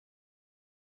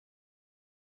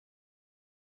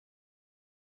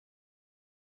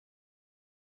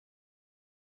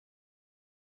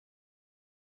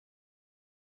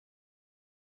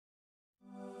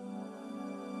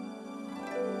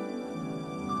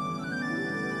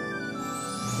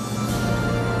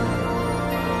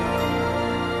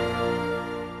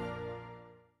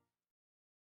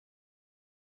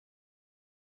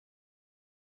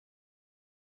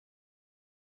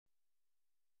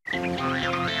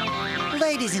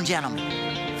Ladies and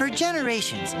gentlemen, for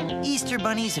generations, Easter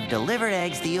bunnies have delivered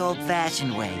eggs the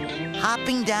old-fashioned way,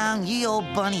 hopping down ye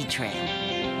old bunny trail.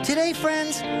 Today,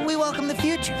 friends, we welcome the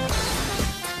future.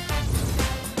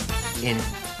 In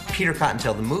Peter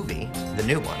Cottontail the movie, the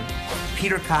new one,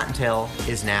 Peter Cottontail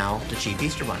is now the chief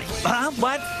Easter bunny.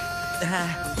 What?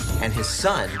 And his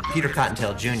son, Peter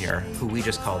Cottontail Jr., who we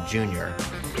just call Junior,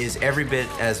 is every bit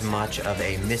as much of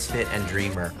a misfit and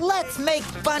dreamer Let's make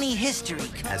bunny history.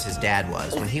 as his dad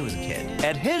was when he was a kid.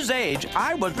 At his age,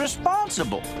 I was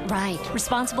responsible. Right.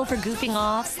 Responsible for goofing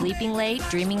off, sleeping late,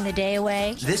 dreaming the day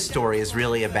away. This story is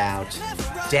really about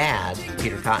Dad,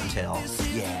 Peter Cottontail,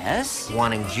 Yes?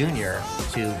 wanting Junior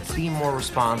to be more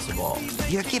responsible.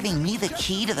 You're giving me the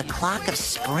key to the clock of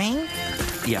spring?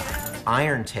 Yeah.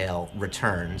 Irontail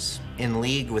returns in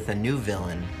league with a new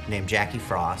villain named Jackie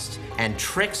Frost and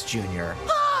tricks Junior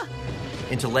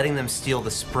into letting them steal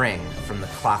the spring from the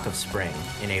clock of spring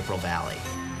in April Valley.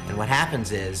 And what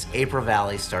happens is April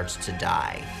Valley starts to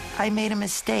die. I made a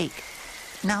mistake.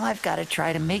 Now I've got to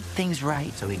try to make things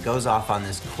right. So he goes off on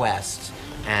this quest,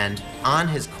 and on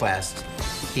his quest,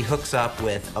 he hooks up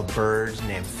with a bird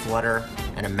named Flutter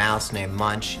and a mouse named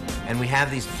Munch, and we have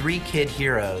these three kid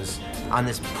heroes on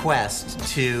this quest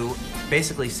to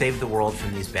basically save the world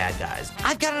from these bad guys.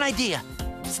 I've got an idea.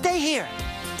 Stay here.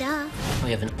 Duh.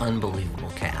 We have an unbelievable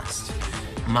cast.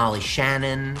 Molly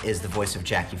Shannon is the voice of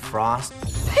Jackie Frost.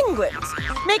 Penguins,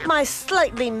 make my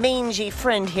slightly mangy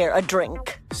friend here a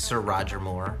drink. Sir Roger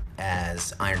Moore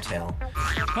as Irontail.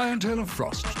 Cottontail and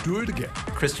Frost, do it again.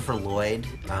 Christopher Lloyd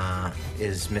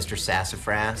is Mr.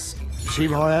 Sassafras.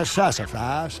 Seymour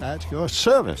Sassafras at your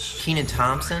service. Kenan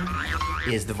Thompson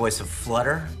is the voice of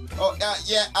Flutter. Oh,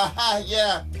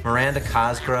 yeah. Miranda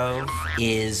Cosgrove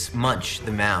is Munch,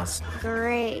 the mouse.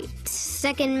 Great.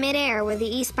 Second midair where the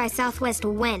East by Southwest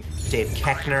went. Dave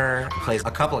Keckner plays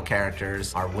a couple of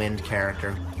characters, our wind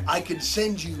character, I could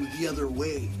send you the other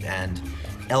way. and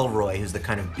Elroy, who's the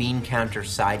kind of bean counter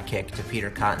sidekick to Peter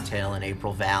Cottontail in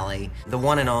April Valley. The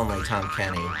one and only Tom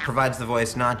Kenny provides the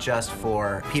voice not just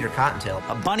for Peter Cottontail,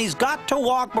 A bunny's got to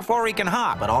walk before he can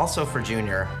hop. but also for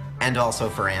Junior and also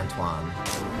for Antoine.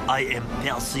 I am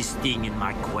persisting in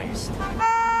my quest.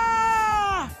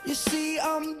 You see,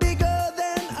 I'm bigger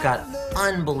than We've got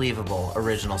unbelievable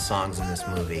original songs in this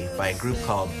movie by a group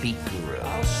called Beat Guru.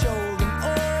 I'll show them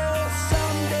all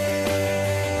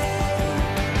someday.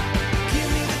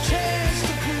 Give me the chance to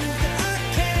prove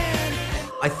that I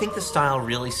can. I think the style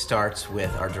really starts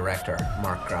with our director,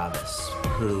 Mark Gravis,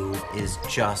 who is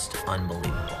just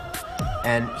unbelievable.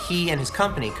 And he and his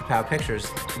company, Kapow Pictures,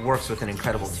 works with an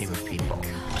incredible team of people.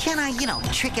 Can I,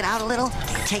 trick it out a little?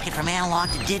 Take it from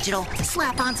analog to digital,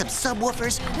 slap on some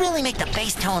subwoofers, really make the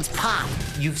bass tones pop.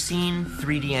 You've seen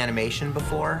 3D animation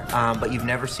before, but you've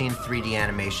never seen 3D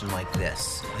animation like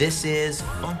this. This is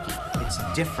funky. It's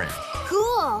different.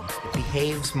 Cool. It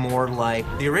behaves more like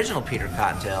the original Peter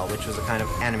Cottontail, which was a kind of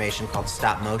animation called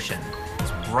stop motion.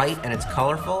 It's bright and it's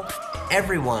colorful.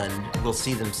 Everyone will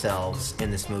see themselves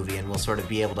in this movie and will sort of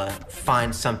be able to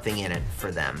find something in it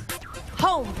for them.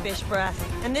 Home, fish breath.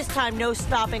 And this time, no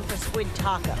stopping for squid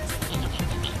tacos.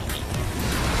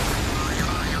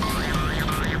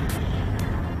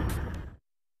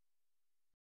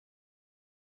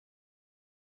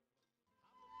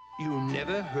 You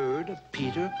never heard of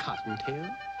Peter Cottontail?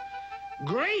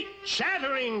 Great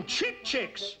chattering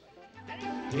chicks!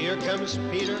 Here comes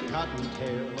Peter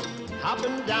Cottontail,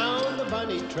 hopping down the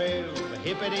bunny trail. The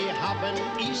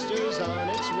hippity-hopping Easter's on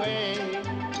its way.